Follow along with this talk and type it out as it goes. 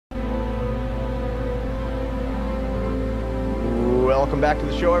welcome back to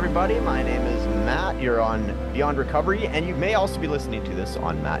the show, everybody. My name is Matt. You're on Beyond Recovery, and you may also be listening to this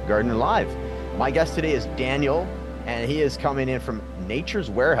on Matt Gardner Live. My guest today is Daniel, and he is coming in from Nature's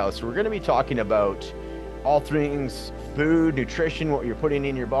Warehouse. We're going to be talking about all things food, nutrition, what you're putting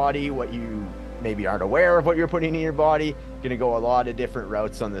in your body, what you maybe aren't aware of what you're putting in your body. Going to go a lot of different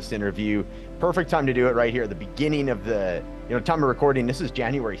routes on this interview. Perfect time to do it right here at the beginning of the time of recording. This is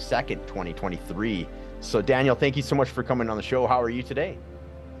January 2nd, 2023. So Daniel, thank you so much for coming on the show. How are you today?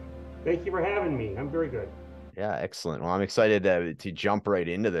 Thank you for having me. I'm very good. Yeah, excellent. Well, I'm excited to jump right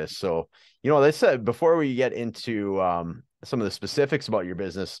into this. So, let's before we get into some of the specifics about your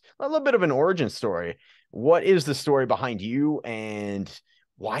business, a little bit of an origin story. What is the story behind you, and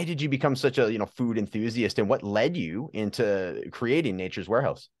why did you become such a food enthusiast, and what led you into creating Nature's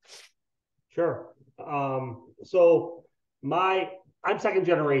Warehouse? Sure. I'm second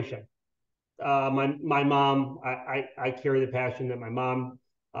generation. My mom, I carry the passion that my mom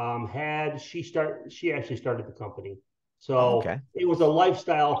had. She actually started the company. So Okay. It was a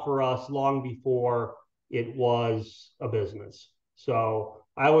lifestyle for us long before it was a business. So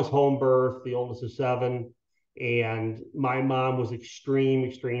I was home birth, the oldest of seven, and my mom was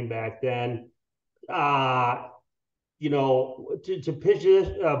extreme back then. To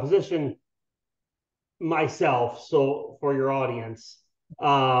position myself, so for your audience,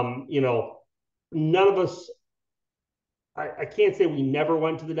 none of us, I can't say we never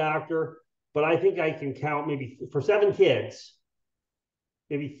went to the doctor, but I think I can count maybe for seven kids,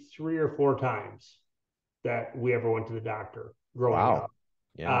 maybe 3 or 4 times that we ever went to the doctor growing up.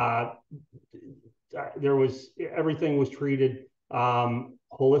 Yeah. Everything was treated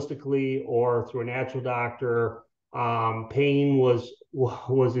holistically or through a natural doctor. Pain was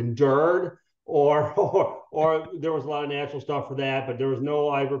endured, or there was a lot of natural stuff for that, but there was no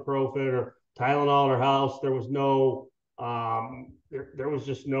ibuprofen or Tylenol in our house. There was no there was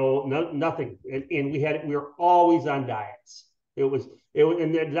just nothing, and we were always on diets. And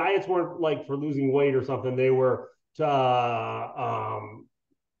the diets weren't like for losing weight or something. They were to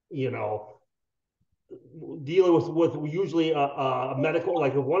dealing with usually a medical,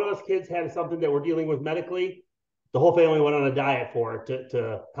 like if one of us kids had something that we're dealing with medically, the whole family went on a diet for it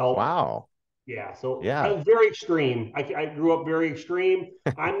to help. Wow. Yeah, so I Yeah. was very extreme. I grew up very extreme.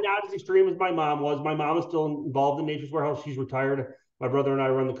 I'm not as extreme as my mom was. My mom is still involved in Nature's Warehouse. She's retired. My brother and I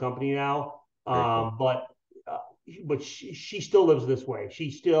run the company now. Very cool. Uh, but she still lives this way.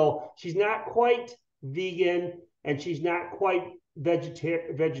 She's not quite vegan, and she's not quite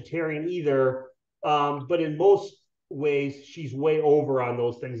vegetarian either. But in most ways, she's way over on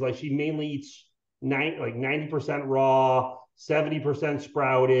those things. Like she mainly eats 90% raw, 70%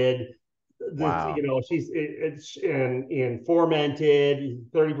 sprouted. Wow. She's in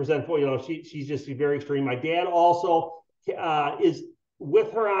fermented 30%. She's just very extreme. My dad also is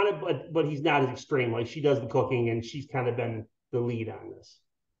with her on it, but he's not as extreme. Like she does the cooking, and she's kind of been the lead on this.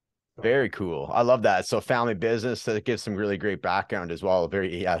 So. Very cool. I love that. So family business, that gives some really great background as well.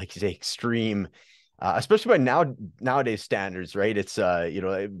 Very, yeah, like you say, extreme, especially by nowadays standards, right? It's a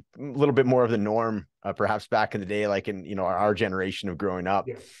little bit more of the norm, perhaps back in the day, like in our generation of growing up.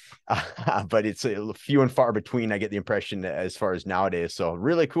 Yeah. But it's a few and far between. I get the impression as far as nowadays. So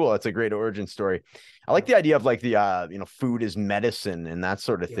really cool. That's a great origin story. I like the idea of like the food is medicine and that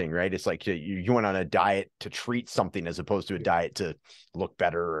sort of thing, right? It's like you went on a diet to treat something as opposed to a diet to look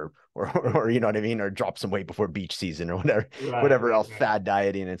better or you know what I mean, or drop some weight before beach season or whatever else, fad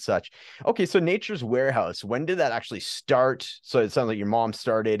dieting and such. Okay, so Nature's Warehouse, when did that actually start? So it sounds like your mom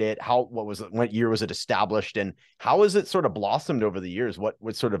started it. What year was it established, and how has it sort of blossomed over the years? What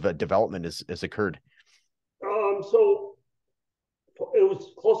sort of a development has occurred? So it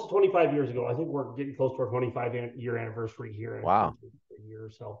was close to 25 years ago. I think we're getting close to our 25-year anniversary here in Wow. a year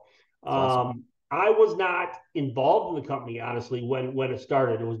or so. That's awesome. I was not involved in the company, honestly, when it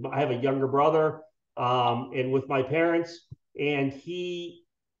started. I have a younger brother, and with my parents, and he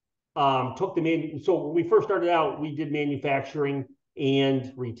took so when we first started out, we did manufacturing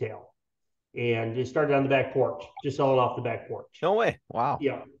and retail, and it started on the back porch, just selling off the back porch. No way. Wow.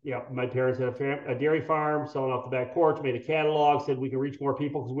 Yeah. My parents had a dairy farm, selling off the back porch, made a catalog, said we can reach more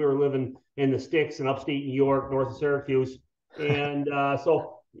people because we were living in the sticks in upstate New York, north of Syracuse. And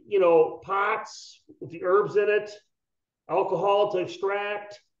pots with the herbs in it, alcohol to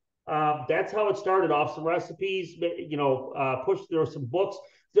extract. That's how it started off. Some recipes, pushed. There were some books.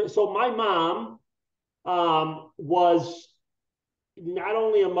 So my mom was not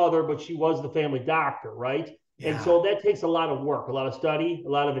only a mother, but she was the family doctor, right? Yeah. And so that takes a lot of work, a lot of study, a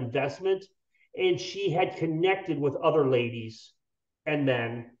lot of investment. And she had connected with other ladies and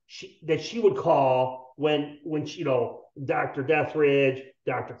men that she would call when she, Dr. Deathridge,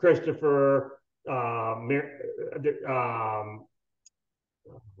 Dr. Christopher,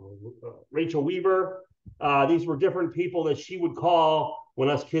 Rachel Weaver. These were different people that she would call when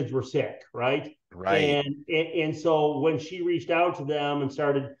us kids were sick, right? Right. And so when she reached out to them and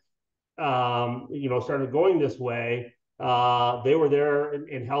started, started going this way, they were there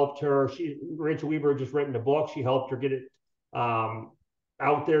and helped her. Rachel Weaver had just written a book. She helped her get it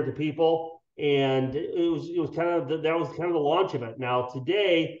out there to people, and it was kind of that was kind of the launch of it. Now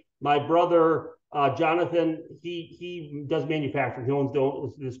today, my brother Jonathan, he does manufacturing. He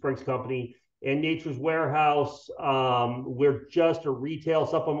owns the Springs company. And Nature's Warehouse, we're just a retail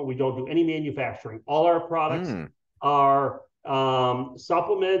supplement. We don't do any manufacturing. All our products are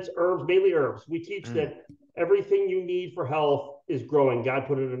supplements, herbs, mainly herbs. We teach that everything you need for health is growing. God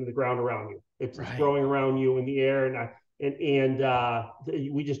put it in the ground around you. It's growing around you in the air, and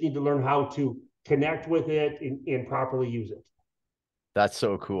we just need to learn how to connect with it and properly use it. That's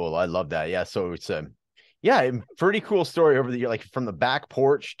so cool. I love that. Yeah. So it's pretty cool story over the year, like from the back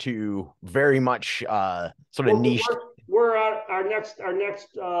porch to very much sort of niche. We're our next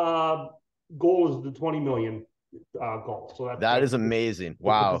goal is the 20 million goal. So that is amazing.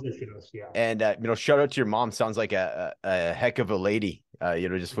 Wow. Us, yeah. And shout out to your mom. Sounds like a heck of a lady.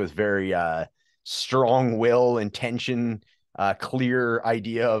 Just with very strong will, intention, clear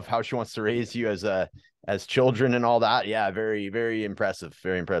idea of how she wants to raise you as children and all that. Yeah, very, very impressive.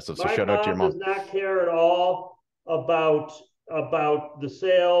 Very impressive. So shout out to your mom. Does not care at all about the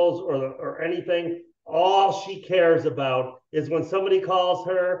sales or anything. All she cares about is when somebody calls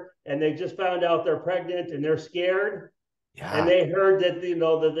her and they just found out they're pregnant and they're scared. Yeah. And they heard that,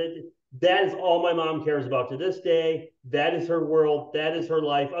 that is all my mom cares about to this day. That is her world. That is her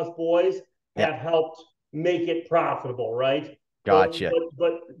life. Us boys have helped make it profitable, right? Gotcha.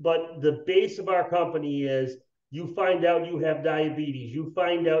 But the base of our company is you find out you have diabetes. You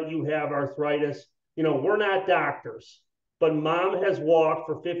find out you have arthritis. We're not doctors, but mom has walked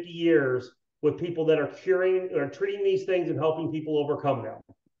for 50 years with people that are curing or treating these things and helping people overcome them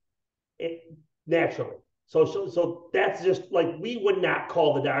naturally. So that's just like, we would not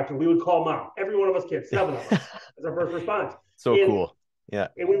call the doctor. We would call mom. Every one of us kids, 7 of us, as our first response. Cool. Yeah.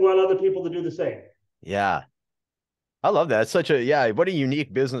 And we want other people to do the same. Yeah. I love that. It's such what a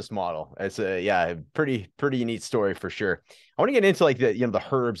unique business model. It's pretty neat story for sure. I want to get into like the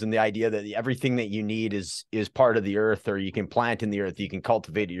herbs and the idea that everything that you need is part of the earth, or you can plant in the earth, you can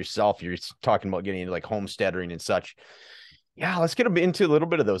cultivate it yourself. You're talking about getting into like homesteading and such. Yeah, let's get into a little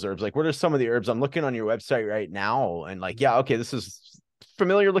bit of those herbs. Like, what are some of the herbs? I'm looking on your website right now, and like, okay, this is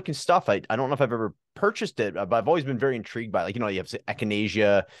familiar looking stuff. I don't know if I've ever purchased it, but I've always been very intrigued by, like, you have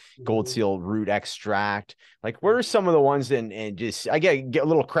echinacea, gold seal root extract. Like, what are some of the ones, and just I get a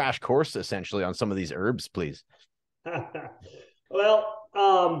little crash course essentially on some of these herbs, please.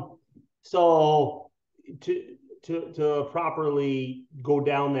 Well, so to properly go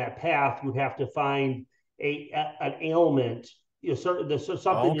down that path, you have to find an ailment,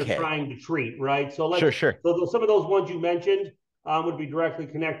 something you're trying to treat, right? So sure. So some of those ones you mentioned would be directly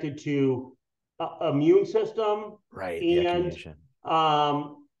connected to immune system, right? And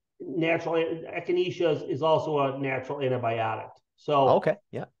natural echinacea is also a natural antibiotic. So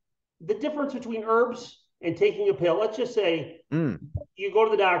the difference between herbs and taking a pill. Let's just say you go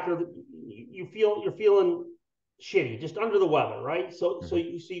to the doctor, you're feeling shitty, just under the weather, right? So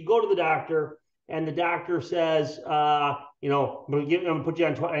you go to the doctor, and the doctor says, I'm going to put you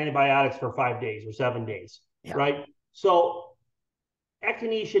on antibiotics for 5 days or 7 days, right? So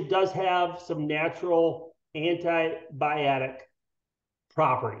echinacea does have some natural antibiotic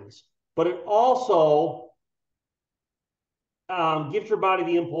properties, but it also gives your body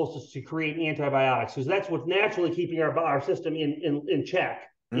the impulses to create antibiotics, because that's what's naturally keeping our system in check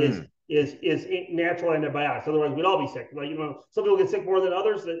is natural antibiotics. Otherwise, we'd all be sick. Like, some people get sick more than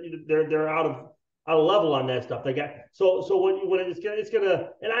others. They're out of level on that stuff. They got so when it's gonna,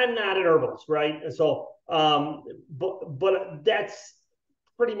 and I'm not an herbalist, right? So but that's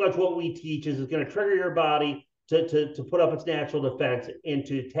pretty much what we teach is it's going to trigger your body to put up its natural defense and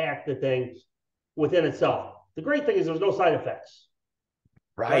to attack the thing within itself. The great thing is there's no side effects.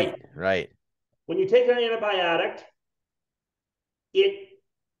 Right. When you take an antibiotic, it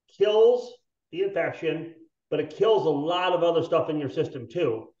kills the infection, but it kills a lot of other stuff in your system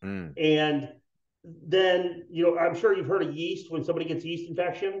too. And then, I'm sure you've heard of yeast. When somebody gets yeast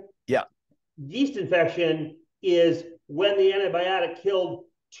infection, yeast infection is when the antibiotic killed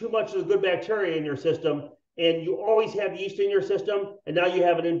too much of the good bacteria in your system, and you always have yeast in your system, and now you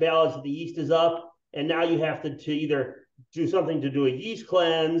have an imbalance. The yeast is up, and now you have to either do something to do a yeast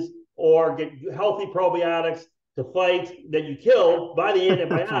cleanse or get healthy probiotics. to fight that you killed by the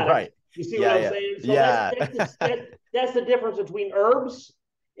antibiotics. Right. You see what Yeah, I'm yeah. saying? So Yeah. that's the difference between herbs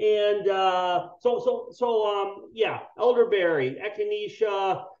and yeah, elderberry,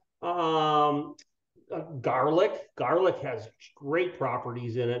 echinacea, garlic. Garlic has great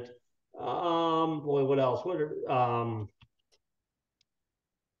properties in it. Boy, what else?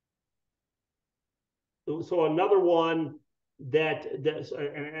 So another one that's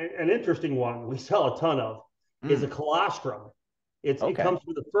an interesting one we sell a ton of is a Mm, colostrum. It okay. comes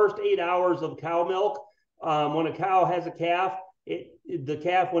from the first 8 hours of cow milk. When a cow has a calf, the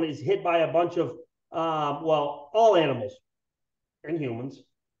calf, when it's hit by a bunch of all animals and humans,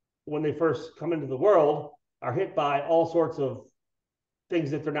 when they first come into the world, are hit by all sorts of things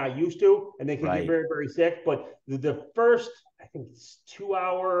that they're not used to, and they can get Right. very, very sick. But the first, I think it's 2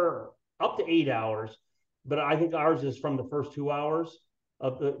 hour, up to 8 hours, but I think ours is from the first 2 hours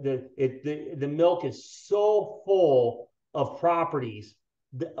of the milk is so full of properties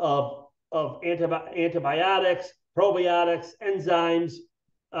of antibiotics, probiotics, enzymes,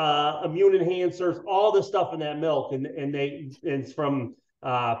 immune enhancers, all the stuff in that milk, and it's from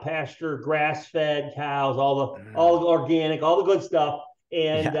pasture, grass fed cows, all the organic, all the good stuff.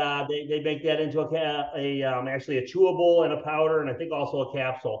 And Yeah. they make that into actually a chewable and a powder, and I think also a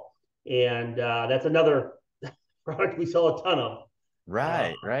capsule. And that's another product we sell a ton of. Uh,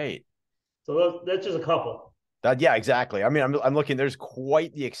 Right, right. that's just a couple. Yeah, exactly. I mean, I'm looking, there's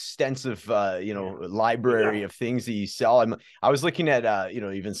quite the extensive Yeah, library yeah, of things that you sell. I was looking at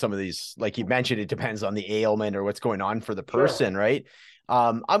even some of these, like you mentioned, it depends on the ailment or what's going on for the sure. person, right?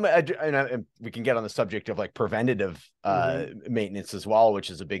 And we can get on the subject of like preventative Mm-hmm. maintenance as well, which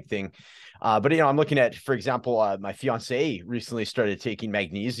is a big thing. But I'm looking at, for example, my fiance recently started taking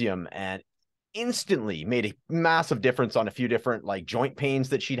magnesium, and instantly made a massive difference on a few different like joint pains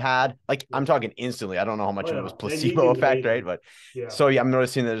that she'd had. Like Yeah. I'm talking instantly. I don't know how Oh much of it yeah, was placebo magnesium's effect, right? amazing. But Yeah. so yeah, I'm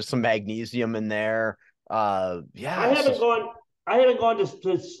noticing there's some magnesium in there. I Yeah, so haven't gone. I haven't gone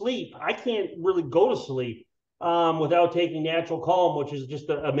to sleep. I can't really go to sleep without taking natural calm, which is just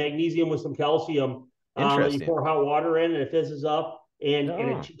a magnesium with some calcium that you interesting. pour hot water in, and it fizzes up, and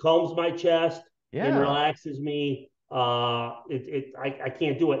Oh, it calms my chest and yeah. relaxes me. I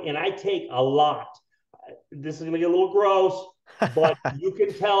can't do it, and I take a lot. This is going to get a little gross, but you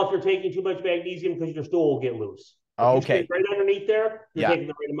can tell if you're taking too much magnesium because your stool will get loose. If you scrape Okay. right underneath there, you're Yeah. taking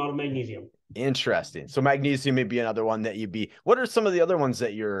the right amount of magnesium. Interesting. So magnesium may be another one that you'd be. What are some of the other ones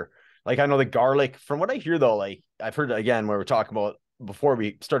that you're like? I know the garlic. From what I hear though, like I've heard again where we're talking about before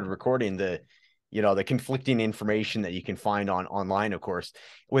we started recording the conflicting information that you can find online, of course,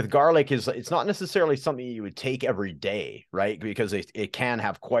 with garlic is it's not necessarily something you would take every day, right? Because it can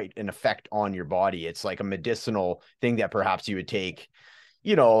have quite an effect on your body. It's like a medicinal thing that perhaps you would take,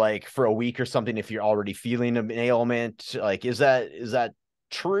 like for a week or something if you're already feeling an ailment. Like, is that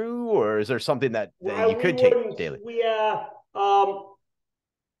true, or is there something that you Well, we could take wouldn't. daily? Um,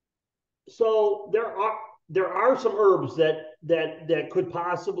 so there are some herbs that could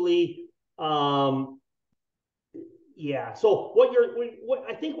possibly um, yeah. So what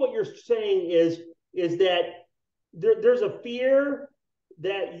I think what you're saying is that there's a fear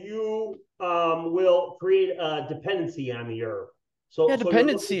that you will create a dependency on the herb. Yeah, So you're looking to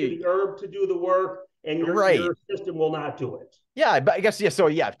dependency. the herb to do the work, and Right. your system will not do it. Yeah, but I guess yeah. So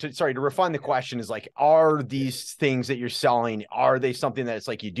yeah, sorry to refine the question is like, are these things that you're selling, are they something that it's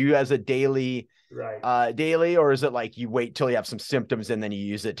like you do as a Right. daily, or is it like you wait till you have some symptoms and then you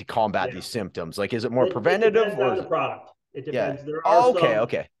use it to combat Yeah. these symptoms? Like, is it more It preventative depends or on is the it? product. It Yeah. depends. Oh, okay,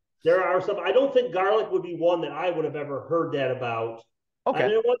 okay, There are some. I don't think garlic would be one that I would have ever heard that about. I okay.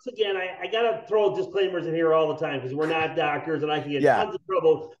 mean, once again, I gotta throw disclaimers in here all the time because we're not doctors and I can get Yeah. tons of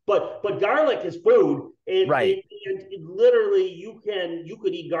trouble. But garlic is food, Right. and literally you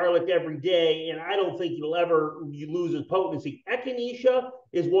could eat garlic every day, and I don't think you lose its potency. Echinacea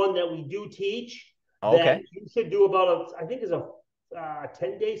is one that we do teach that Okay. you should do about I think is a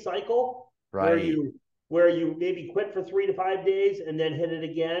 10-day cycle where Right. you maybe quit for 3 to 5 days and then hit it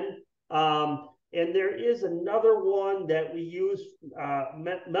again. And there is another one that we use,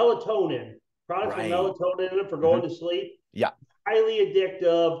 melatonin, products with Right. melatonin in it for Hmm. going to sleep. Yeah. Highly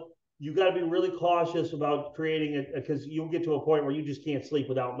addictive. You got to be really cautious about creating it because you'll get to a point where you just can't sleep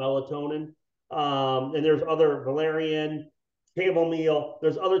without melatonin. And there's other valerian, chamomile.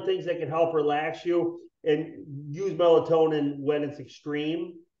 There's other things that can help relax you and use melatonin when it's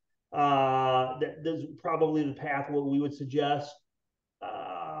extreme. That's probably the path what we would suggest.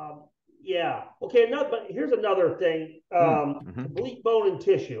 Um, yeah. Okay. But here's another thing. Mm-hmm. Complete bone and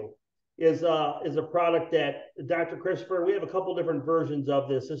tissue is a product that Dr. Christopher. We have a couple different versions of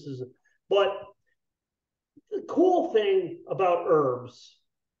this. But the cool thing about herbs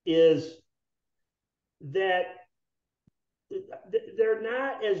is that they're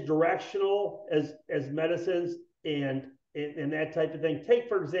not as directional as medicines and that type of thing. Take,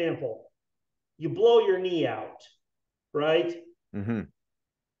 for example, you blow your knee out, right? Mm-hmm.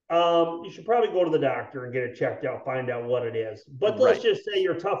 You should probably go to the doctor and get it checked out, find out what it is. But let's Right. just say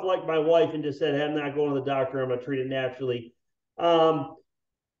you're tough like my wife and just said, hey, I'm not going to the doctor. I'm going to treat it naturally.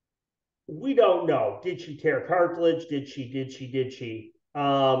 We don't know. Did she tear cartilage? Did she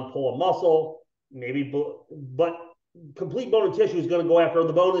pull a muscle? Maybe, but complete bone and tissue is going to go after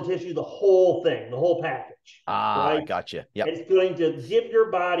the bone and tissue, the whole thing, the whole package, Ah, right? gotcha. Yep. It's going to give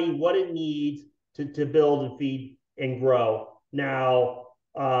your body what it needs to build and feed and grow. Now,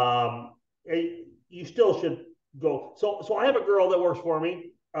 you still should go. So I have a girl that works for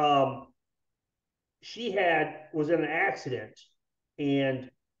me. She was in an accident and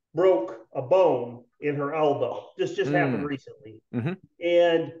broke a bone in her elbow. This just happened recently. Mm-hmm.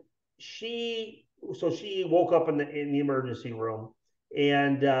 And she woke up in the emergency room,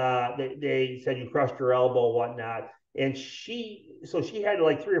 and they said you crushed her elbow, whatnot. And she had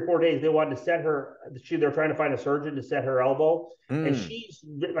like 3 or 4 days. They wanted to set her. They're trying to find a surgeon to set her elbow. And she's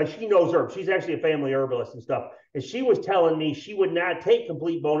like, she knows herbs. She's actually a family herbalist and stuff. And she was telling me she would not take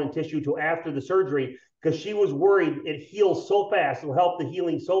complete bone and tissue till after the surgery because she was worried it heals so fast. It'll help the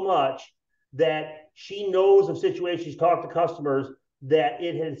healing so much that she knows of situations. She's talked to customers that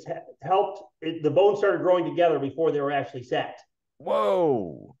it has helped. The bones started growing together before they were actually set.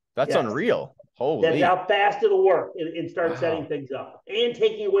 Whoa, that's Yes. Unreal. Holy. That's how fast it'll work and start setting Wow. things up and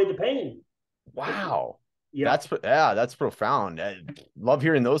taking away the pain. Wow. Yeah. That's profound. I love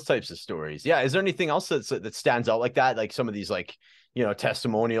hearing those types of stories. Yeah. Is there anything else that stands out like that? Like some of these, like,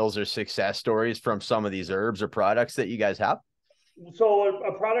 testimonials or success stories from some of these herbs or products that you guys have? So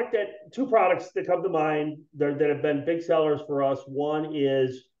two products that come to mind that have been big sellers for us. One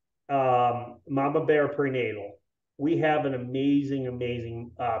is Mama Bear Prenatal. We have an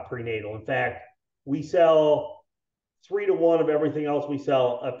amazing prenatal. In fact, we sell 3 to 1 of everything else we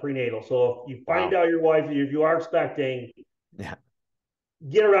sell a prenatal. So if you find out your wife, if you are expecting, yeah,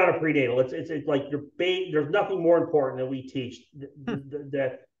 get around a prenatal. It's like your baby. There's nothing more important that we teach.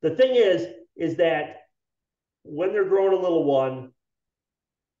 The thing is that when they're growing a little one,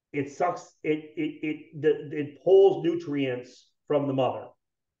 it sucks. It pulls nutrients from the mother,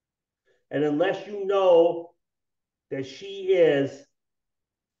 and unless you know that she is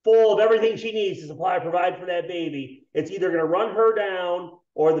full of everything she needs to provide for that baby, it's either going to run her down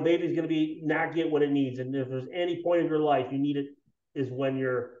or the baby's going to be not get what it needs. And if there's any point in your life you need it, is when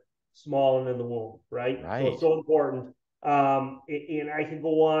you're small and in the womb, right? So it's so important. And I can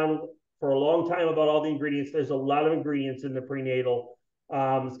go on for a long time about all the ingredients. There's a lot of ingredients in the prenatal.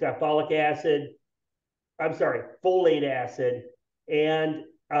 It's got folate acid, and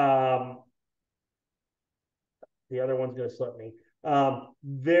the other one's going to slip me.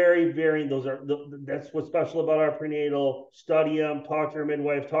 That's what's special about our prenatal. Study them, talk to your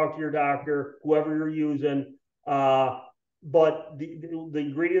midwife, talk to your doctor, whoever you're using. But the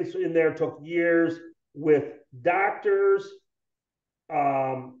ingredients in there took years with doctors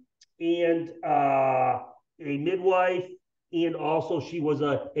and a midwife, and also she was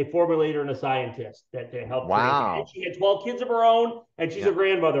a formulator and a scientist that helped create that. And she had 12 kids of her own, and she's a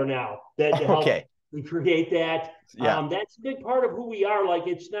grandmother now that helped create that. That's a big part of who we are. Like,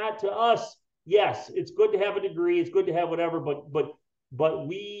 it's not to us. Yes, it's good to have a degree. It's good to have whatever, but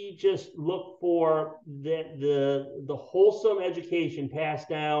we just look for the wholesome education passed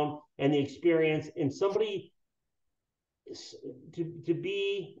down and the experience, and somebody to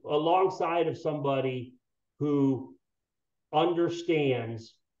be alongside of somebody who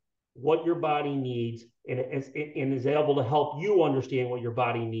understands what your body needs and is able to help you understand what your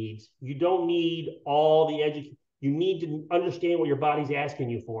body needs. You don't need all the education. You need to understand what your body's asking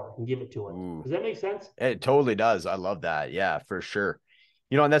you for and give it to it. Ooh. Does that make sense? It totally does. I love that. Yeah, for sure.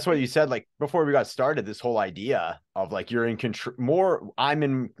 And that's what you said, like, before we got started, this whole idea of like, you're in control I'm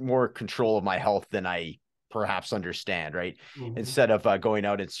in more control of my health than I perhaps understand, right? Mm-hmm. Instead of going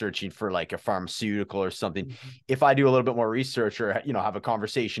out and searching for like a pharmaceutical or something. Mm-hmm. If I do a little bit more research or, have a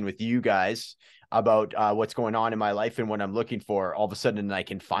conversation with you guys about what's going on in my life and what I'm looking for, all of a sudden I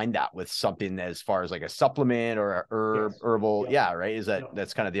can find that with something as far as like a supplement or a herbal. Yep. Yeah. Right.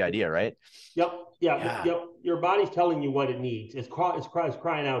 That's kind of the idea, right? Yep. Yep. Your body's telling you what it needs. It's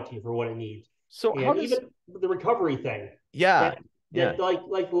crying out to you for what it needs. So and even the recovery thing. Yeah. Like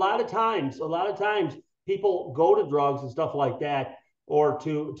a lot of times people go to drugs and stuff like that, or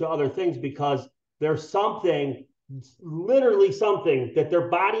to other things because there's literally something that their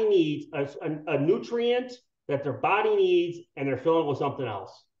body needs, a nutrient that their body needs, and they're filling it with something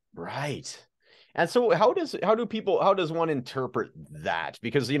else. Right. And so how does one interpret that?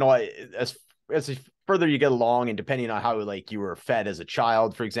 Because, as further you get along, and depending on how like you were fed as a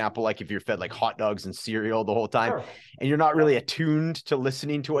child, for example, like if you're fed like hot dogs and cereal the whole time, Sure. and you're not really Yeah. attuned to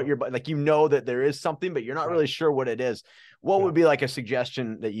listening to what Sure. you're like, that there is something, but you're not Right. really sure what it is. What Yeah. would be like a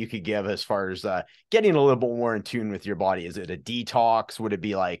suggestion that you could give as far as getting a little bit more in tune with your body? Is it a detox? Would it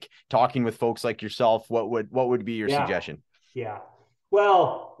be like talking with folks like yourself? What would be your Yeah. suggestion? Yeah.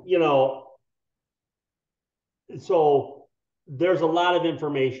 Well, so there's a lot of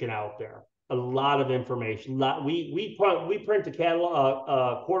information out there. A lot of information. We print a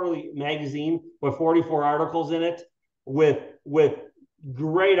catalog, quarterly magazine with 44 articles in it, with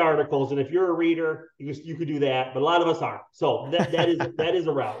great articles. And if you're a reader, you could do that. But a lot of us aren't. So that is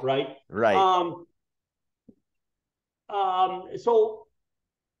a route, right? Right. Um, so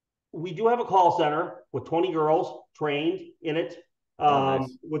we do have a call center with 20 girls trained in it, Oh,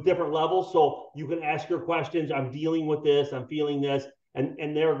 nice. with different levels. So you can ask your questions. I'm dealing with this. I'm feeling this.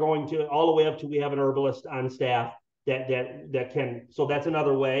 And they're going to all the way up to, we have an herbalist on staff that can. So that's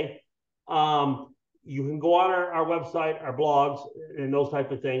another way. You can go on our website, our blogs, and those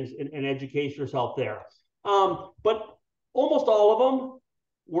type of things, and educate yourself there. But almost all of them,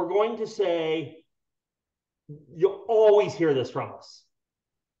 we're going to say, you'll always hear this from us: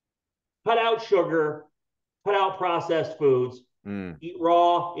 cut out sugar, cut out processed foods, Mm, eat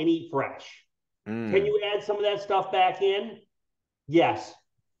raw and eat fresh. Can mm. you add some of that stuff back in? Yes.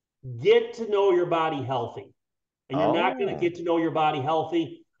 Get to know your body healthy. And you're not going to Oh, get to know your body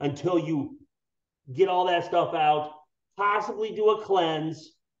healthy until you get all that stuff out, possibly do a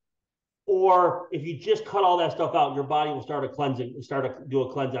cleanse. Or if you just cut all that stuff out, your body will start to do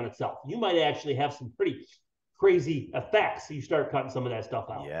a cleanse on itself. You might actually have some pretty crazy effects. You start cutting some of that stuff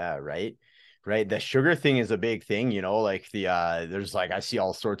out. yeah, right. Right. The sugar thing is a big thing, like there's like I see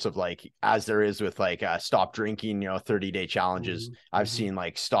all sorts of like as there is with like stop drinking, 30-day challenges. Mm-hmm. I've Mm-hmm. seen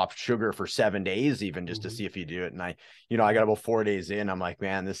like stop sugar for 7 days, even just to Mm-hmm. see if you do it. And I got about 4 days in. I'm like,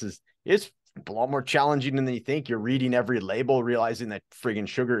 man, it's a lot more challenging than you think. You're reading every label, realizing that friggin'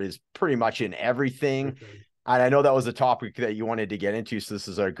 sugar is pretty much in everything. Everything. And I know that was a topic that you wanted to get into. So this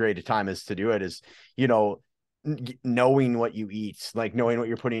is a great time is to do it is, you know, knowing what you eat, like knowing what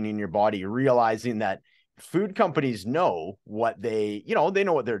you're putting in your body, realizing that food companies know what they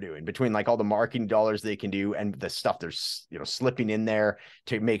know what they're doing between like all the marketing dollars they can do and the stuff they're, slipping in there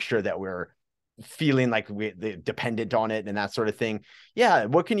to make sure that we're feeling like they're dependent on it and that sort of thing. Yeah.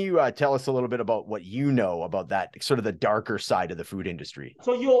 What can you tell us a little bit about what you know about that sort of the darker side of the food industry?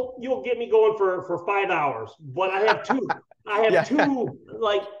 So you'll get me going for 5 hours, but I have two. I have Yeah. two.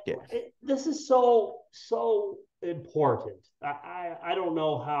 Like, Yeah. this is so important. I don't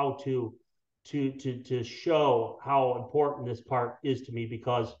know how to show how important this part is to me,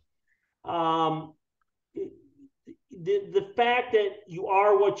 because um the fact that you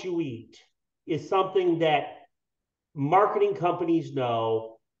are what you eat is something that marketing companies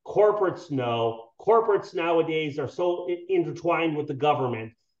know, corporates know. Corporates nowadays are so intertwined with the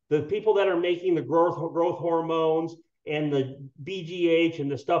government. The people that are making the growth hormones and the BGH and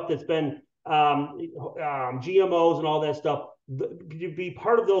the stuff that's been GMOs and all that stuff, to be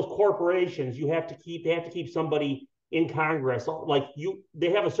part of those corporations, they have to keep somebody in Congress. Like, they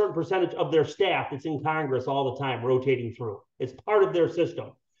have a certain percentage of their staff that's in Congress all the time, rotating through. It's part of their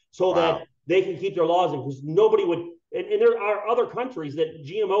system, so that Wow. they can keep their laws in, because nobody would. And there are other countries that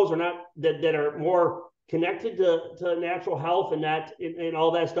GMOs are not, that are more connected to natural health and and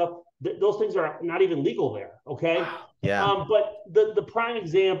all that stuff. Those things are not even legal there. Okay. Wow. Yeah. But the prime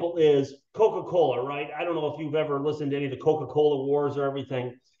example is Coca-Cola, right? I don't know if you've ever listened to any of the Coca-Cola wars or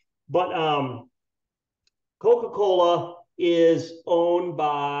everything, but Coca-Cola is owned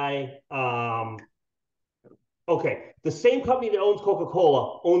by okay, the same company that owns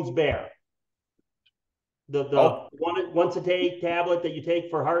Coca-Cola owns Bayer, Oh, the once a day tablet that you take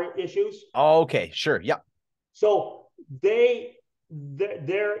for heart issues. okay. Sure. Yeah. So there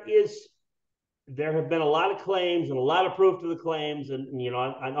have been a lot of claims and a lot of proof to the claims, and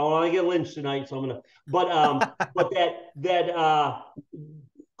I don't want to get lynched tonight, so I'm gonna. But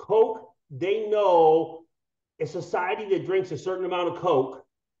Coke, they know a society that drinks a certain amount of Coke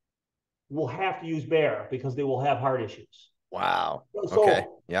will have to use Bayer because they will have heart issues. Wow. Okay. So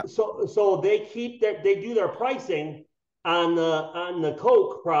Yeah. they do their pricing on the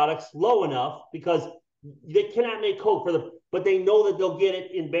Coke products low enough, because they cannot make Coke but they know that they'll get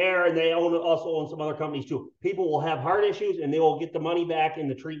it in Bayer, and they also own some other companies too. People will have heart issues, and they will get the money back in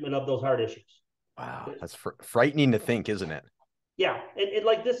the treatment of those heart issues. Wow. That's frightening to think, isn't it? Yeah, and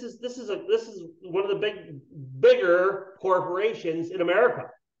like this is one of the bigger corporations in America.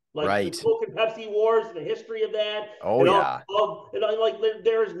 Like the Right. Coke and Pepsi wars and the history of that, Oh and yeah. and like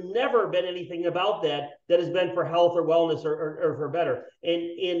there's never been anything about that has been for health or wellness or for better.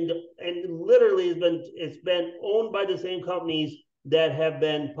 And literally it's been owned by the same companies that have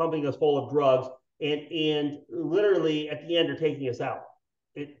been pumping us full of drugs, and literally at the end are taking us out.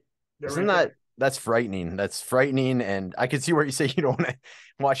 It they're Isn't right there. that's frightening? That's frightening, and I can see where you say you don't want to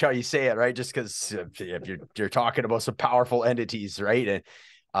watch how you say it, right? Just because if you're talking about some powerful entities, right? And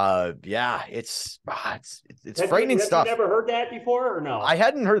yeah, it's frightening Have you stuff. never heard that before or I no?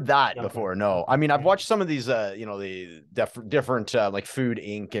 hadn't heard that Okay. before. No, I Okay. mean I've Yeah. watched some of these, the different like Food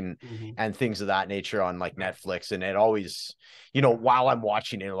Inc. Mm-hmm. and things of that nature on like Yeah. Netflix, and it always, Yeah. while I'm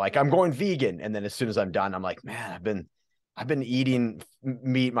watching it, like I'm going vegan, and then as soon as I'm done, I'm like, man, I've been eating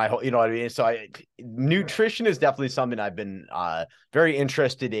meat my whole, you know what I mean? So Sure. nutrition is definitely something I've been very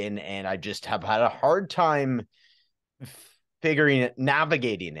interested in, and I just have had a hard time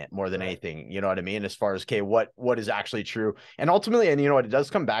navigating it more than Right. anything. You know what I mean? As far as, okay, what is actually true, and ultimately, and you know what, it does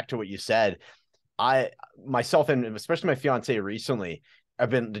come back to what you said. I myself, and especially my fiance recently, I've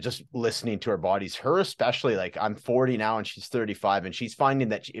been just listening to our bodies. Her especially, like I'm 40 now and she's 35, and she's finding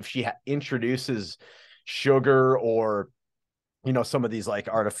that if she introduces sugar or some of these like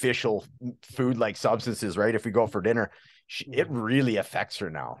artificial food like substances, right? If we go for dinner, it Mhm. really affects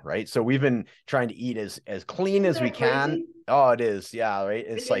her now, right? So we've been trying to eat as clean Isn't as we that can. crazy? Oh, it is. Yeah, right.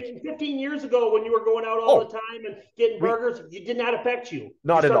 It's like, 15 years ago, when you were going out all the oh, time and getting we burgers, it did not affect you. You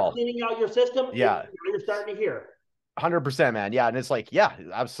not at start all. cleaning out your system, Yeah, now you're starting to hear. 100%, man. Yeah, and it's like, yeah,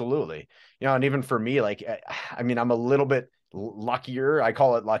 absolutely. And even for me, like, I mean, I'm a little bit luckier. I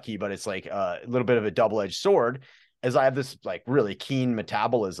call it lucky, but it's like a little bit of a double-edged sword, as I have this like really keen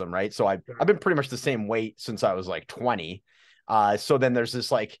metabolism, right? So I've Sure. been pretty much the same weight since I was like 20. So then there's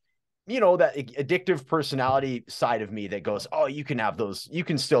this like, that addictive personality side of me that goes, oh, you can have those, you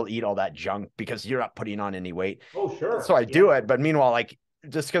can still eat all that junk because you're not putting on any weight. Oh, So sure. I Yeah. do it, but meanwhile, like,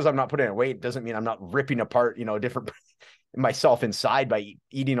 just because I'm not putting on weight doesn't mean I'm not ripping apart, different myself inside by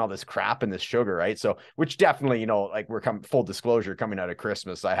eating all this crap and this sugar, right? So, which definitely, like we're full disclosure, coming out of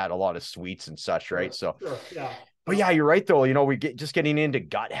Christmas, I had a lot of sweets and such, right? Sure. So, Sure. Yeah. but yeah, you're right though. We get just getting into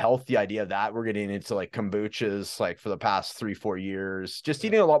gut health, the idea of that. We're getting into like kombuchas like for the past 3-4 years, just Right.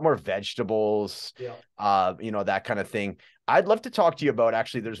 eating a lot more vegetables, Yeah. that kind of thing. I'd love to talk to you about,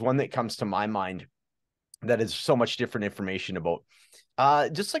 actually, there's one that comes to my mind that is so much different information about,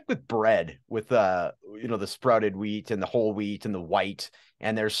 just like with bread, with the sprouted wheat and the whole wheat and the white.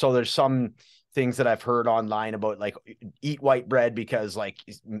 And there's some things that I've heard online about, like, eat white bread because like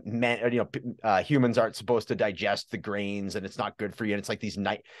men, humans aren't supposed to digest the grains and it's not good for you. And it's like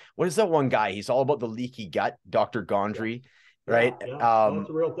what is that one guy? He's all about the leaky gut, Dr. Yeah. Gondry, Yeah. right? Yeah. Oh, that's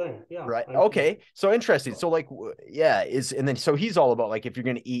a real thing. Yeah. Right. I'm sure. Okay. So interesting. So like, yeah, and then so he's all about, like, if you're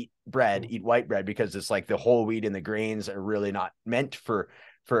going to eat bread, Mhm. eat white bread, because it's like the whole wheat and the grains are really not meant for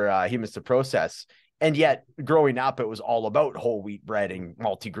humans to process. And yet growing up, it was all about whole wheat bread and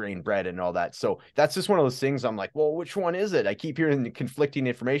multi-grain bread and all that. So that's just one of those things. I'm like, well, which one is it? I keep hearing the conflicting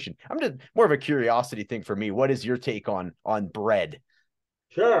information. I'm just more of a curiosity thing for me. What is your take on bread?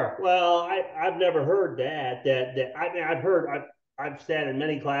 Sure. Well, I've never heard that I mean I've sat in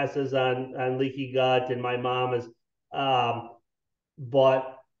many classes on leaky gut, and my mom is um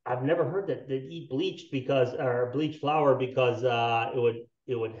but I've never heard that they eat bleached because or bleached flour because it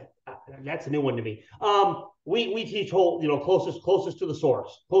would that's a new one to me. We teach whole, closest to the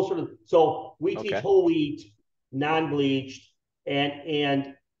source, closer to, so we teach Okay. whole wheat, non-bleached,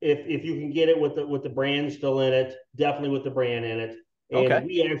 and if you can get it with the brand still in it, definitely with the brand in it. And Okay.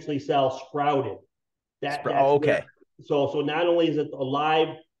 we actually sell sprouted. That's where, Okay. so not only is it a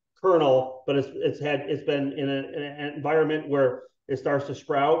live kernel, but it's been in an environment where it starts to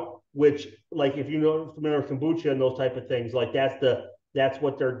sprout, which, like, if you know familiar with kombucha and those type of things, like that's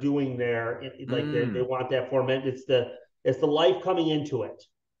what they're doing there. Like they Mm. want that ferment. It's the life coming into it,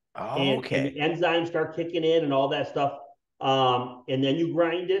 and Okay. the enzymes start kicking in and all that stuff. And then you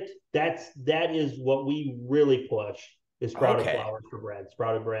grind it. That is what we really push, is sprouted Okay. flours for bread,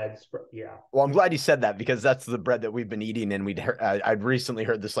 sprouted bread. Yeah. Well, I'm glad you said that, because that's the bread that we've been eating, and I'd recently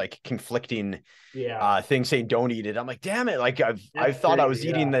heard this like conflicting Yeah. thing saying don't eat it. I'm like, damn it! Like I've That's thought I crazy. was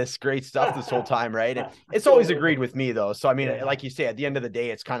eating Yeah. this great stuff this whole time, right? And I it's always don't agreed know. with me though. So I mean, Yeah. like you say, at the end of the day,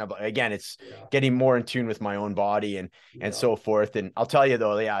 it's kind of, again, it's Yeah. getting more in tune with my own body and Yeah. so forth. And I'll tell you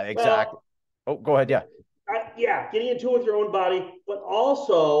though, yeah, exactly. Well, Oh, go ahead. Yeah. yeah, getting into it with your own body, but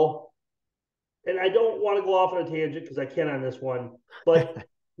also, and I don't want to go off on a tangent because I can on this one, but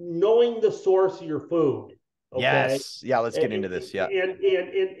knowing the source of your food. Okay. Yes. Yeah. Let's get into this. Yeah.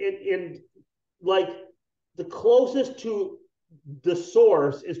 And like the closest to the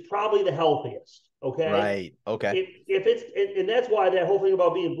source is probably the healthiest. Okay. Right. Okay. If it's, and that's why that whole thing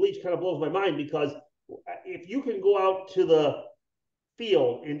about being bleached kind of blows my mind, because if you can go out to the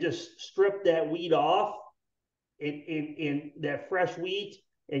field and just strip that weed off in that fresh wheat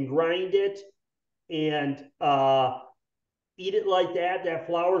and grind it and eat it like that, that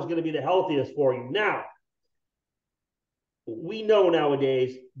flour is going to be the healthiest for you. Now, we know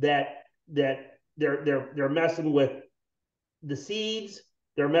nowadays that they're messing with the seeds,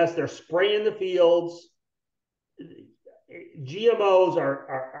 they're spraying the fields. GMOs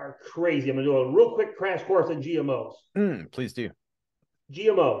are crazy. I'm going to do a real quick crash course on GMOs. Please do.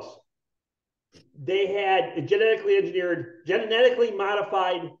 GMOs. They had genetically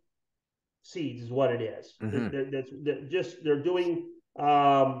modified seeds, is what it is. They're doing,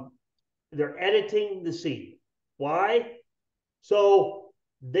 they're editing the seed. Why? So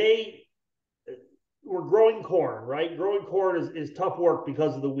they were growing corn, right? Growing corn is tough work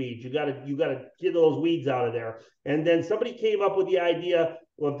because of the weeds. You gotta get those weeds out of there. And then somebody came up with the idea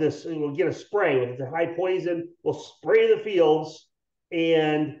of this: we'll get a spray with a high poison. We'll spray the fields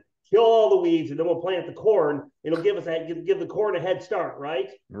and kill all the weeds, and then we'll plant the corn. It'll give the corn a head start, right?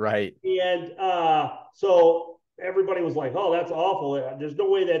 Right. And so everybody was like, "Oh, that's awful. There's no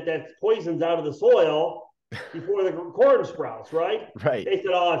way that poison's out of the soil before the corn sprouts, right?" Right. They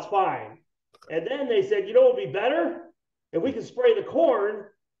said, "Oh, it's fine." And then they said, "You know what would be better? If we could spray the corn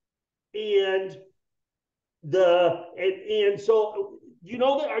and so you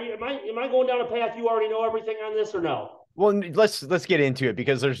know that am I going down a path you already know everything on this or no?" Well, let's get into it,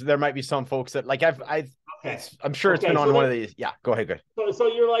 because there might be some folks that like I'm sure it's been on one of these. Yeah, go ahead. So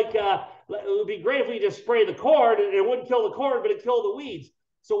you're like, it would be great if we just spray the corn, and it wouldn't kill the corn, but it killed the weeds.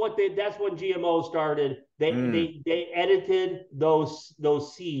 So that's when GMO started. They edited those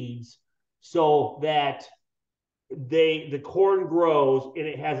seeds so that the corn grows and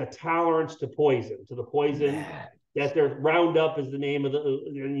it has a tolerance to the poison that their Roundup is the name of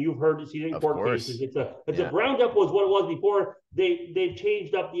and you've heard it seen in court cases. It's a Roundup was what it was before. They've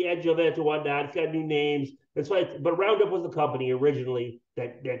changed up the edge of it and whatnot. It's got new names. But Roundup was the company originally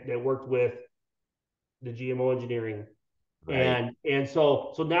that worked with the GMO engineering. Right. And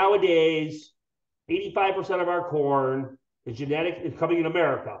so nowadays, 85% of our corn is coming in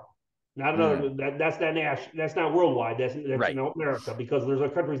America. Not another. That's not worldwide. That's right. America, because there's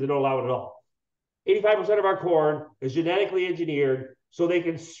countries that don't allow it at all. 85% of our corn is genetically engineered so they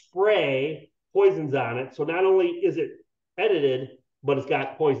can spray poisons on it. So not only is it edited, but it's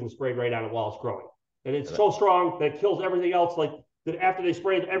got poison sprayed right on it while it's growing. And it's so strong that it kills everything else. Like that, after they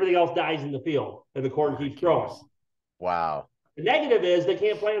spray it, everything else dies in the field and the corn keeps growing. Wow. The negative is they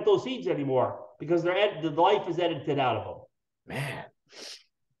can't plant those seeds anymore because the life is edited out of them. Man.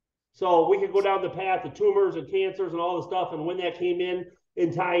 So we could go down the path of tumors and cancers and all the stuff. And when that came in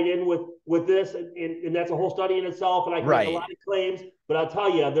and tied in with this, and that's a whole study in itself. And I can make a lot of claims, but I'll tell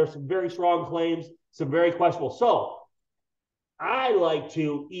you, there's some very strong claims, some very questionable. So I like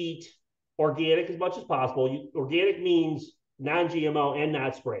to eat organic as much as possible. Organic means non-GMO and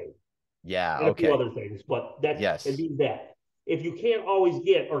not sprayed. Yeah. And a few other things, but it means that. If you can't always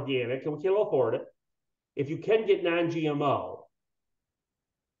get organic, and we can't afford it, if you can get non-GMO,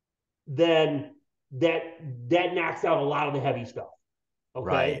 then that knocks out a lot of the heavy stuff. Okay.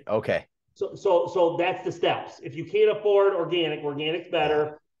 Right. Okay. So that's the steps. If you can't afford organic's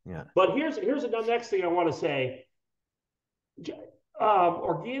better. Yeah. But here's the next thing I want to say.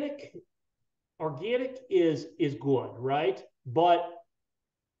 Organic is good, right? But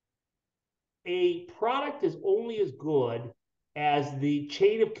a product is only as good as the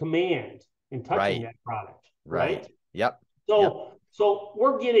chain of command in touching that product, right? Yep. So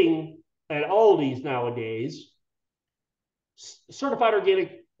we're getting at Aldi's nowadays certified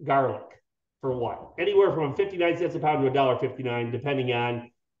organic garlic for what? Anywhere from 59 cents a pound to $1.59, depending on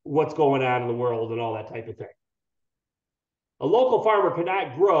what's going on in the world and all that type of thing. A local farmer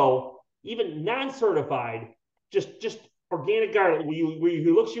cannot grow, even non-certified, just organic garlic, where he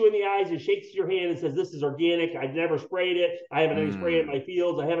looks you in the eyes and shakes your hand and says, "This is organic. I've never sprayed it. I haven't any spray in my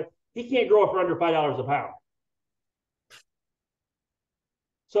fields. He can't grow it for under $5 a pound."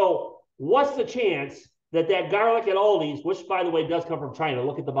 So what's the chance that garlic at Aldi's, which by the way does come from China,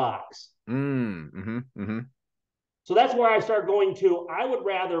 look at the box. So that's where I start going to. I would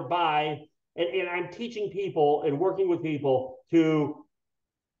rather buy, and I'm teaching people and working with people to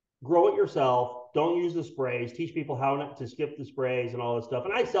grow it yourself. Don't use the sprays. Teach people how not to skip the sprays and all this stuff.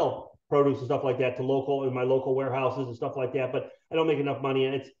 And I sell produce and stuff like that to my local warehouses and stuff like that. But I don't make enough money,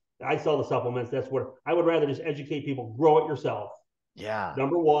 and I sell the supplements. That's what I would rather just educate people. Grow it yourself. Yeah.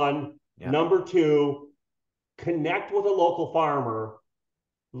 Number one. Yeah. Number two, connect with a local farmer,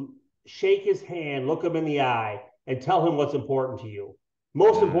 shake his hand, look him in the eye, and tell him what's important to you.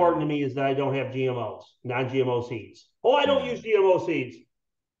 Most important to me is that I don't have GMOs, non-GMO seeds. Oh, I don't use GMO seeds.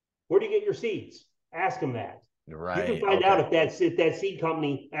 Where do you get your seeds? Ask them that. You can Right. find Okay. out if that seed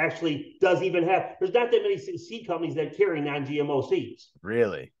company actually does even have. There's not that many seed companies that carry non-GMO seeds.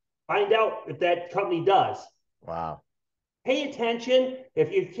 Really? Find out if that company does. Wow. Pay attention.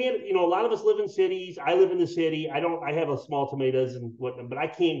 If you can't, a lot of us live in cities. I live in the city. I have a small tomatoes and whatnot, but I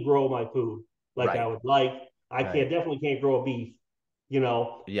can't grow my food like I Right. would like. I Right. definitely can't grow a beef,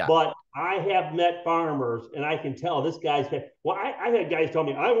 Yeah. but I have met farmers and I can tell this guy's, well, I had guys tell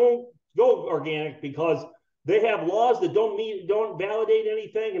me I won't go organic because they have laws that don't validate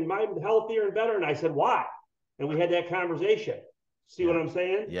anything and mine's healthier and better. And I said, why? And we had that conversation. See what Yeah. I'm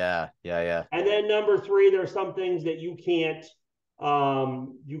saying? Yeah. Yeah. Yeah. And then number three, there's some things that you can't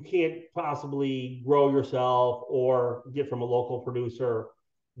possibly grow yourself or get from a local producer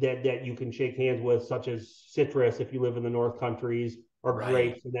that you can shake hands with, such as citrus if you live in the North countries, or Right.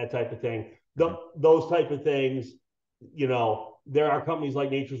 grapes and that type of thing. Mm-hmm. Those type of things, there are companies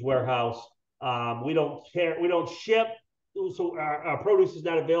like Nature's Warehouse. We don't care. We don't ship, so our produce is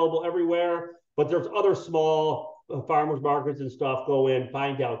not available everywhere. But there's other small farmers markets and stuff. Go in,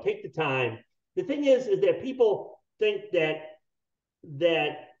 find out, take the time. The thing is that people think that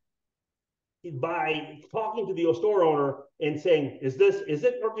by talking to the store owner and saying, is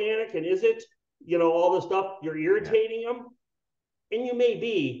it organic and is it, all this stuff, you're irritating him. And you may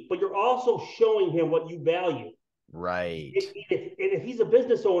be, but you're also showing him what you value. Right. If he's a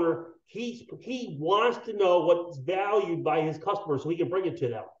business owner, he wants to know what's valued by his customers so he can bring it to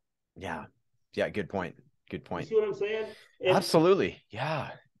them. Yeah. Yeah. Good point. Good You point. see what I'm saying? Absolutely. Yeah.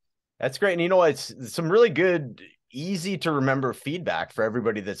 That's great. And it's some really good, easy to remember feedback for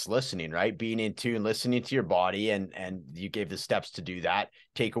everybody that's listening, right? Being in tune, listening to your body, and you gave the steps to do that.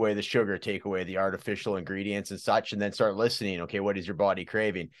 Take away the sugar, take away the artificial ingredients and such, and then start listening. Okay, what is your body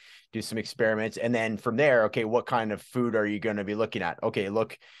craving? Do some experiments. And then from there, okay, what kind of food are you going to be looking at? Okay,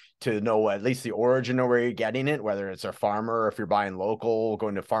 look to know at least the origin of where you're getting it, whether it's a farmer or if you're buying local,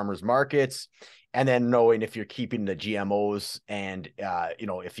 going to farmers markets. And then knowing if you're keeping the GMOs and,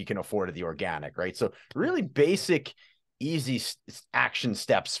 if you can afford the organic, right? So really basic, easy action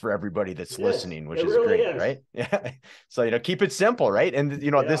steps for everybody that's listening, which is really great, is. right? Yeah. So, keep it simple, right? And,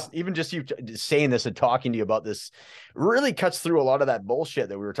 this, even just you saying this and talking to you about this really cuts through a lot of that bullshit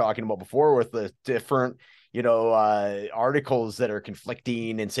that we were talking about before with the different, articles that are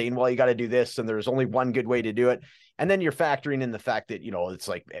conflicting and saying, well, you got to do this and there's only one good way to do it. And then you're factoring in the fact that, it's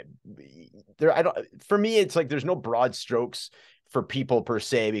like for me, it's like, there's no broad strokes for people per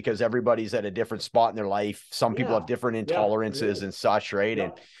se, because everybody's at a different spot in their life. Some people have different intolerances and such. Right.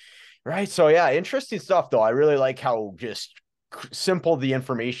 And right. So yeah, interesting stuff though. I really like how just simple the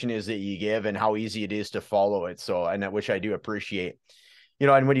information is that you give and how easy it is to follow it. So, and which I do appreciate.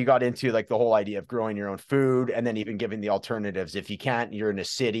 And when you got into like the whole idea of growing your own food and then even giving the alternatives, if you can't, you're in a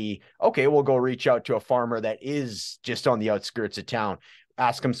city, okay, we'll go reach out to a farmer that is just on the outskirts of town,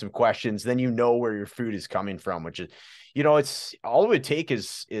 ask them some questions, then where your food is coming from, which is, it's all it would take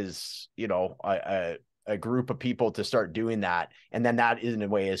is, a group of people to start doing that. And then that in a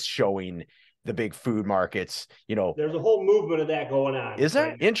way is showing the big food markets, there's a whole movement of that going on. Is there?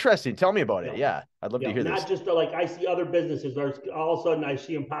 Right? Interesting. Tell me about it. Yeah. I'd love to hear not this. Not just like I see other businesses, there's all of a sudden I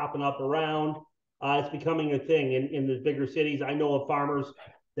see them popping up around. It's becoming a thing in the bigger cities. I know of farmers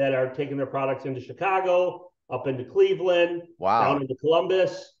that are taking their products into Chicago, up into Cleveland, down into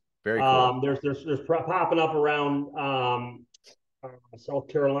Columbus. Very cool. There's popping up around South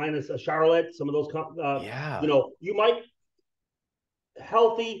Carolina, Charlotte, some of those, you might,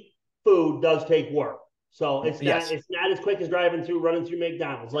 healthy food does take work. So it's not as quick as running through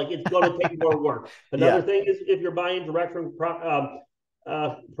McDonald's. Like, it's going to take more work. Another thing is, if you're buying direct from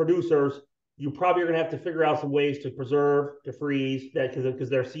producers, you probably are going to have to figure out some ways to preserve, to freeze that, because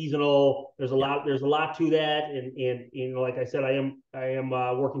they're seasonal. There's a lot to that, and like I said, I am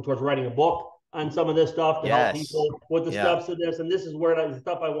working towards writing a book on some of this stuff to help people with the steps of this, and this is where the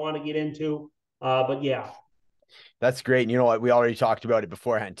stuff I want to get into. But yeah. That's great. And you know what? We already talked about it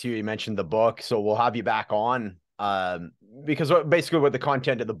beforehand too. You mentioned the book, so we'll have you back on because basically what the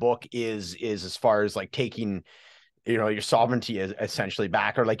content of the book is as far as like taking, your sovereignty is essentially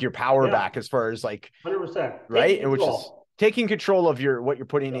back, or like your power back, as far as like 100%, right, and which is taking control of what you're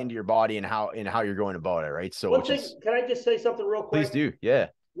putting into your body and how you're going about it, right? So can I just say something real quick? Please do. Yeah.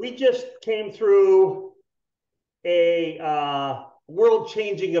 We just came through a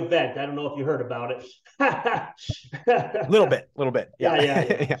world-changing event. I don't know if you heard about it. Little bit. Yeah.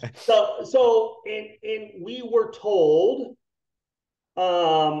 Yeah. So we were told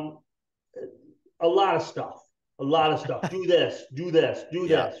um, a lot of stuff. A lot of stuff. Do this, do this, do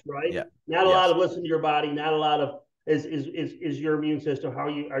Yeah. this, right? Yeah. Not a Yes. lot of listen to your body, not a lot of is your immune system, how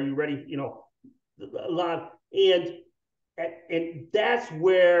are you ready, a lot. And that's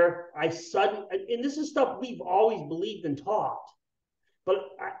where and this is stuff we've always believed and taught, but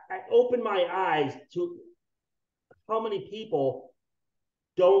I opened my eyes to how many people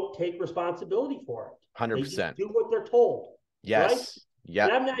don't take responsibility for it. They just 100%. do what they're told. Right? Yes. Yeah.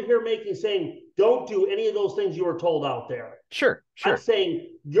 And I'm not here saying don't do any of those things you were told out there. Sure. I'm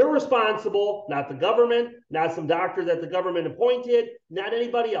saying you're responsible, not the government, not some doctor that the government appointed, not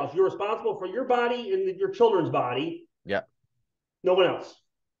anybody else. You're responsible for your body and your children's body. Yeah. No one else.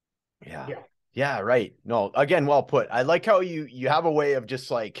 Yeah. Yeah. Right. No, again, well put. I like how you have a way of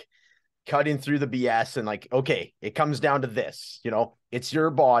just like cutting through the BS and like, okay, it comes down to this, it's your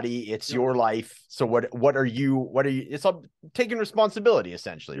body, it's your life. So what are you, it's all taking responsibility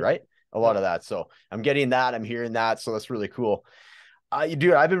essentially, right? A lot of that. So I'm getting that, I'm hearing that. So that's really cool.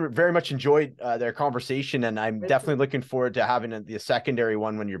 Dude, I've been very much enjoyed their conversation, and I'm definitely looking forward to having the secondary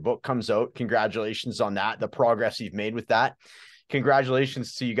one when your book comes out. Congratulations on that, the progress you've made with that.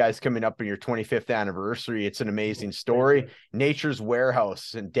 Congratulations to you guys coming up on your 25th anniversary. It's an amazing story. Nature's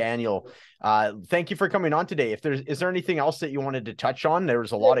Warehouse and Daniel, thank you for coming on today. Is there anything else that you wanted to touch on? There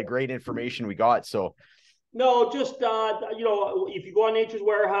was a lot of great information we got. So no, just if you go on Nature's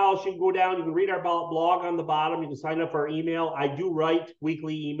Warehouse, you can go down, you can read our blog on the bottom, you can sign up for our email. I do write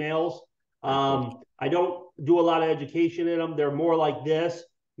weekly emails. I don't do a lot of education in them. They're more like this,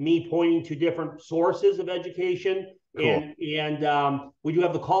 me pointing to different sources of education. Cool. And we do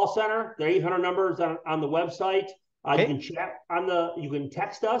have the call center. The 800 numbers on the website. You can chat you can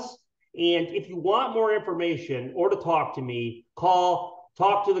text us. And if you want more information or to talk to me,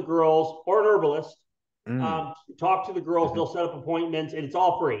 talk to the girls or an herbalist. Talk to the girls. They'll set up appointments, and it's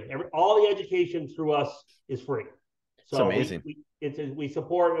all free. All the education through us is free. So it's amazing. We're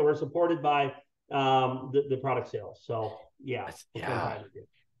supported by the product sales. So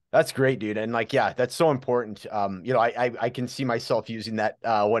that's great, dude. And like, yeah, that's so important. I can see myself using that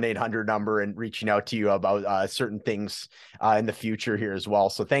 1-800 number and reaching out to you about certain things in the future here as well.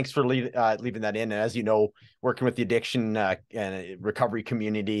 So thanks for leaving that in. And as you know, working with the addiction and recovery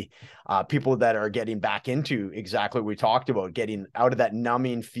community, people that are getting back into exactly what we talked about, getting out of that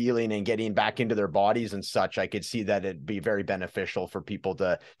numbing feeling and getting back into their bodies and such, I could see that it'd be very beneficial for people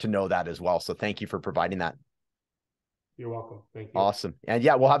to know that as well. So thank you for providing that. You're welcome. Thank you. Awesome. And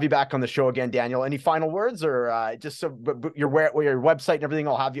yeah, we'll have you back on the show again, Daniel. Any final words or just so your website and everything,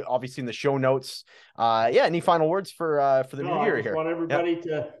 I'll have you obviously in the show notes. Any final words for the new year here? I just want everybody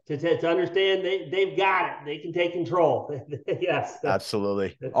to understand they've got it. They can take control. Yes.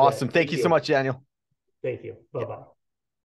 Absolutely. Awesome. Thank you so much, Daniel. Thank you. Bye-bye.